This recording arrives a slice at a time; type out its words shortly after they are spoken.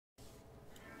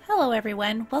Hello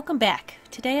everyone, welcome back.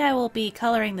 Today I will be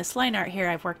coloring this line art here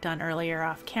I've worked on earlier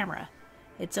off camera.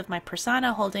 It's of my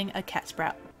persona holding a cat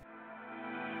sprout.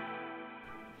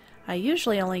 I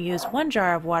usually only use one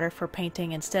jar of water for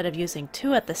painting instead of using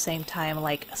two at the same time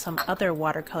like some other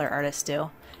watercolor artists do.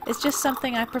 It's just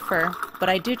something I prefer, but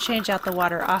I do change out the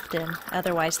water often,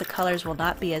 otherwise the colors will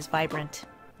not be as vibrant.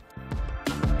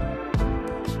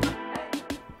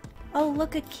 Oh,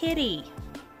 look, a kitty!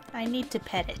 I need to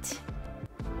pet it.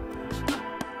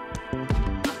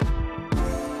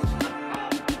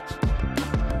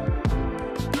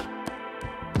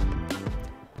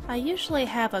 I usually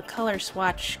have a color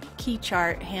swatch key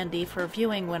chart handy for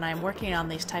viewing when I'm working on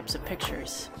these types of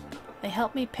pictures. They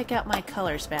help me pick out my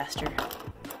colors faster.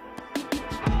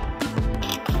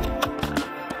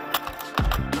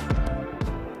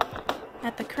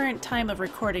 At the current time of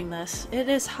recording this, it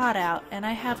is hot out and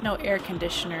I have no air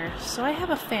conditioner, so I have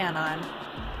a fan on.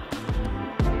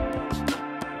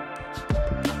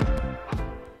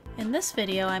 In this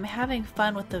video, I'm having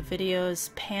fun with the video's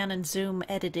pan and zoom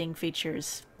editing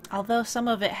features. Although some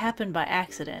of it happened by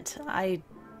accident. I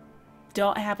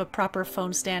don't have a proper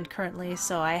phone stand currently,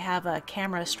 so I have a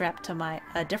camera strapped to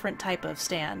a different type of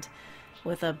stand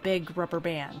with a big rubber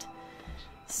band.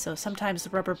 So sometimes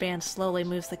the rubber band slowly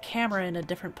moves the camera in a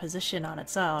different position on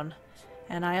its own,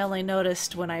 and I only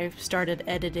noticed when I started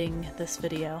editing this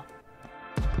video.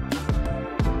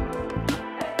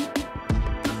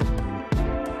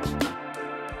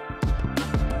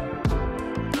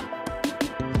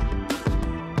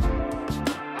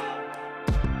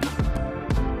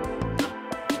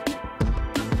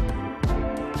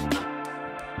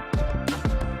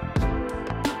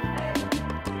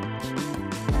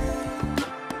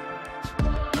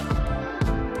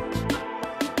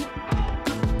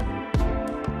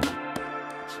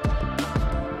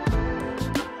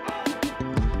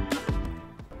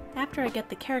 After I get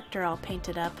the character all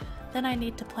painted up, then I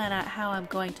need to plan out how I'm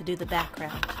going to do the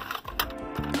background.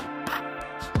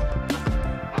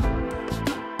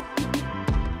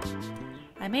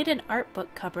 I made an art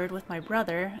book cupboard with my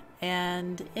brother,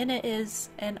 and in it is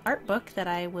an art book that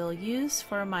I will use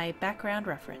for my background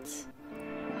reference.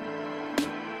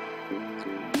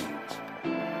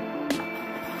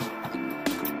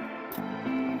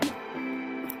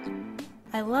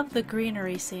 I love the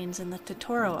greenery scenes in the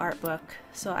Totoro art book,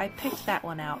 so I picked that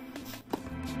one out.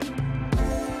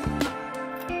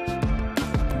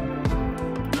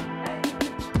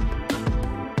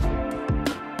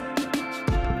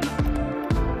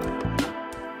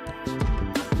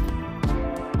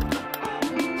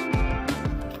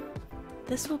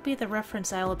 This will be the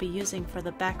reference I will be using for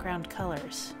the background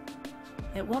colors.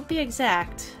 It won't be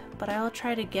exact, but I will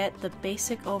try to get the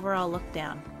basic overall look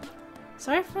down.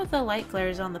 Sorry for the light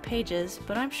glares on the pages,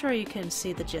 but I'm sure you can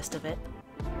see the gist of it.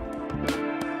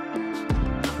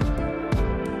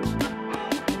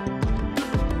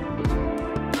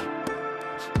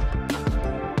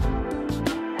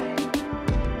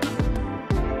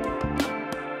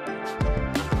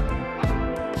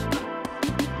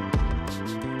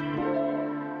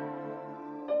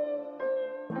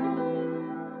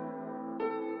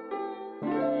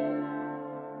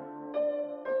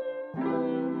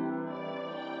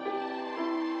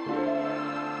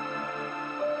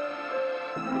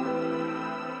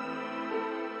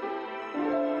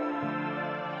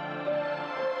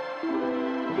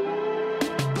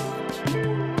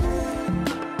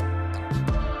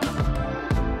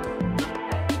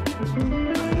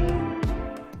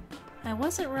 I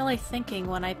wasn't really thinking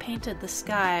when I painted the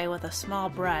sky with a small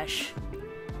brush.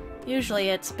 Usually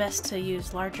it's best to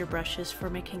use larger brushes for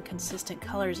making consistent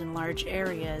colors in large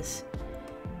areas.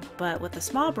 But with a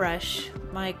small brush,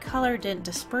 my color didn't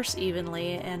disperse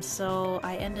evenly, and so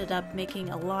I ended up making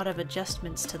a lot of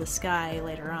adjustments to the sky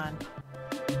later on.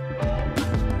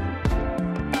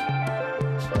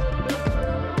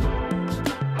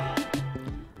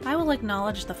 I will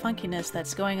acknowledge the funkiness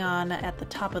that's going on at the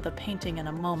top of the painting in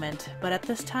a moment, but at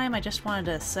this time I just wanted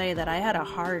to say that I had a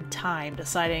hard time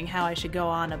deciding how I should go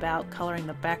on about coloring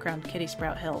the background kitty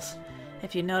sprout hills.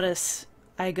 If you notice,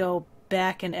 I go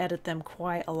back and edit them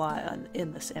quite a lot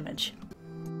in this image.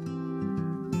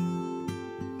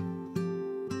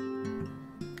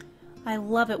 I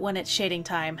love it when it's shading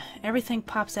time. Everything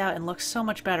pops out and looks so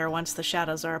much better once the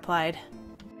shadows are applied.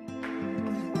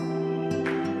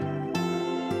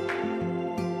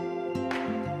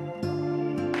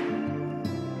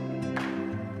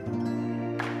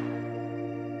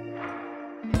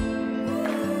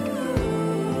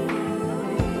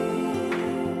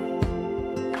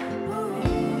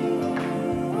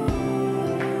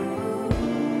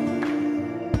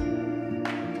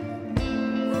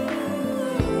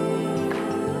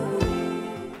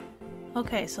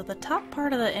 Okay, so the top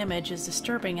part of the image is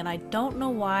disturbing and I don't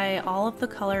know why all of the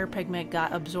color pigment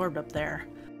got absorbed up there.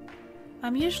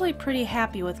 I'm usually pretty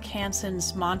happy with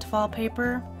Canson's Montval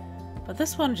paper, but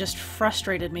this one just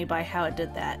frustrated me by how it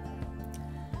did that.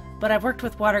 But I've worked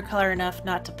with watercolor enough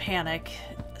not to panic.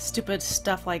 Stupid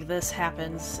stuff like this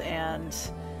happens, and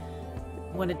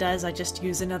when it does, I just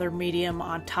use another medium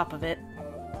on top of it.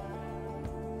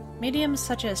 Mediums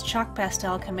such as chalk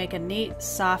pastel can make a neat,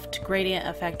 soft gradient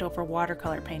effect over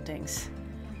watercolor paintings.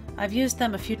 I've used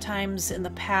them a few times in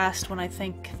the past when I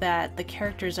think that the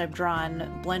characters I've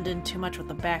drawn blend in too much with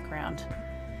the background.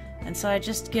 And so I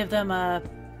just give them a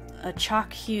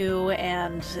chalk hue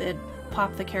and it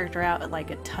popped the character out like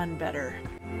a ton better.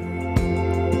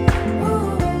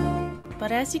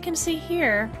 But as you can see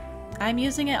here, I'm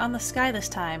using it on the sky this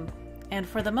time, and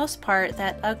for the most part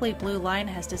that ugly blue line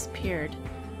has disappeared.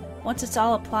 Once it's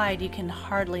all applied, you can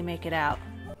hardly make it out.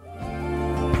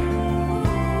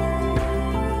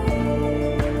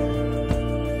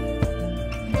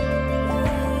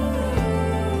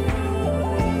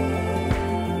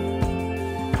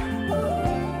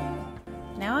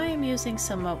 Now I am using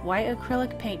some white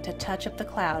acrylic paint to touch up the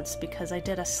clouds because I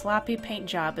did a sloppy paint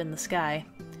job in the sky.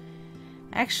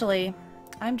 Actually,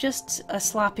 I'm just a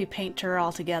sloppy painter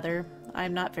altogether.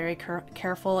 I'm not very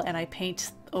careful and I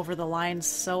paint over the lines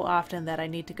so often that I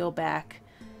need to go back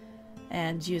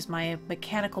and use my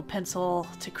mechanical pencil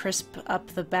to crisp up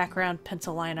the background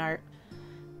pencil line art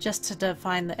just to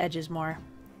define the edges more.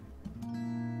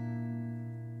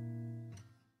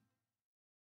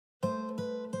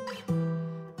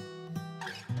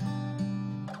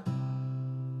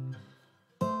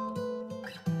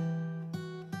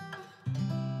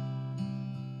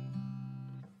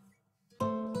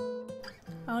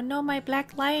 Oh no, my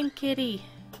black lion kitty!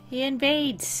 He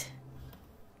invades!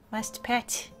 Must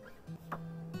pet.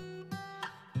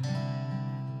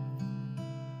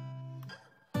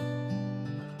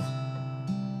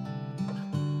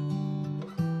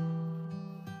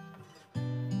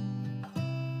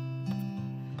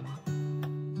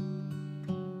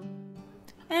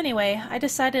 Anyway, I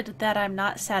decided that I'm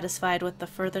not satisfied with the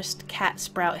furthest cat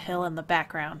sprout hill in the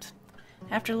background.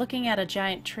 After looking at a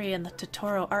giant tree in the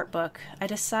tutorial art book, I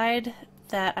decide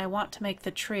that I want to make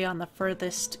the tree on the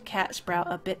furthest cat sprout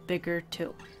a bit bigger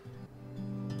too.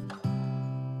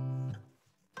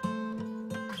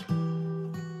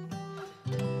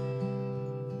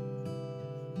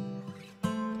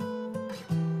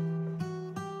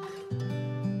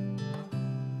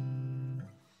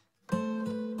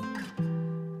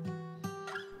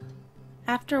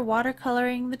 After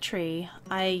watercoloring the tree,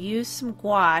 I used some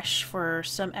gouache for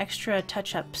some extra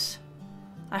touch-ups.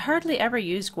 I hardly ever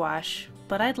use gouache,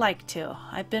 but I'd like to.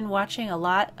 I've been watching a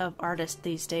lot of artists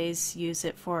these days use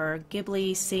it for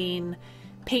Ghibli scene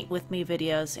paint with me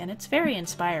videos, and it's very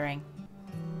inspiring.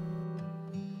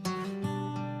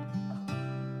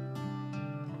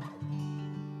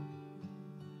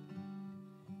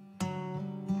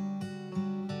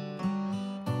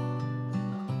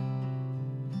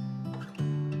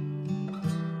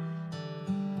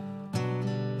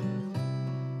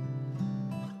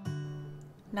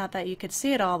 Not that you could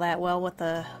see it all that well with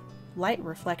the light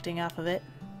reflecting off of it.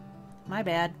 My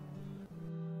bad.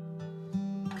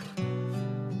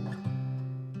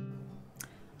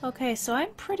 Okay, so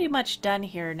I'm pretty much done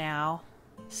here now.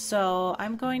 So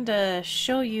I'm going to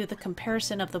show you the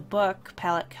comparison of the book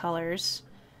palette colors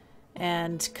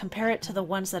and compare it to the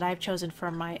ones that I've chosen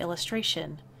for my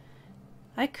illustration.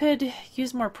 I could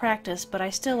use more practice, but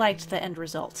I still liked the end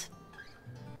result.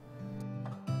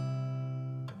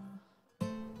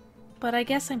 But I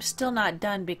guess I'm still not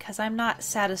done because I'm not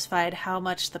satisfied how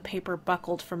much the paper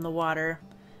buckled from the water.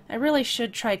 I really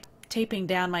should try taping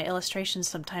down my illustrations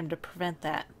sometime to prevent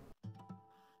that.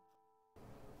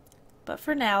 But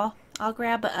for now, I'll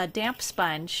grab a damp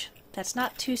sponge that's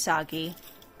not too soggy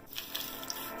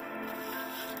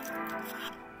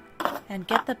and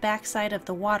get the backside of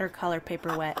the watercolor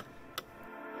paper wet.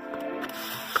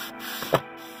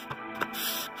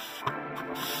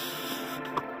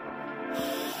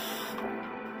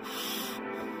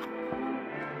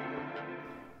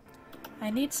 I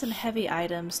need some heavy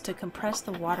items to compress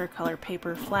the watercolor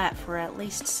paper flat for at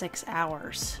least 6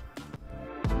 hours.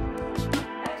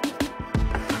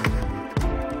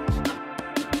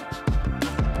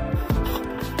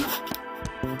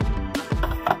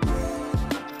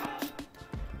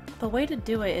 The way to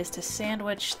do it is to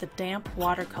sandwich the damp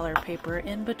watercolor paper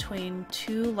in between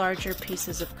 2 larger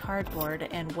pieces of cardboard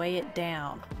and weigh it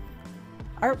down.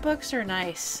 Art books are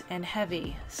nice and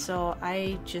heavy, so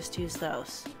I just use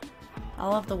those.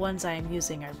 All of the ones I am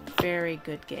using are very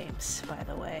good games, by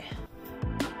the way.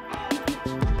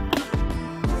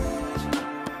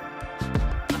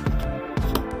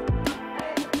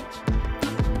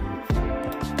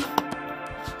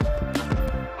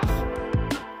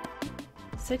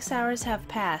 6 hours have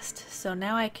passed, so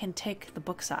now I can take the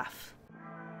books off.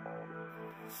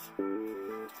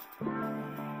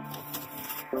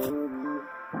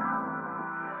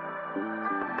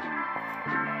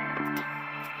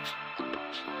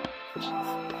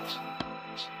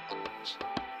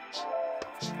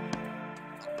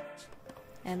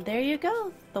 And there you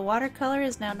go! The watercolor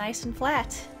is now nice and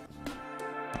flat.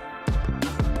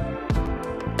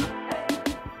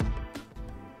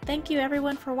 Thank you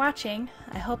everyone for watching.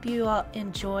 I hope you all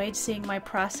enjoyed seeing my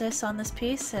process on this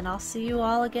piece, and I'll see you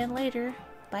all again later.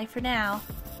 Bye for now.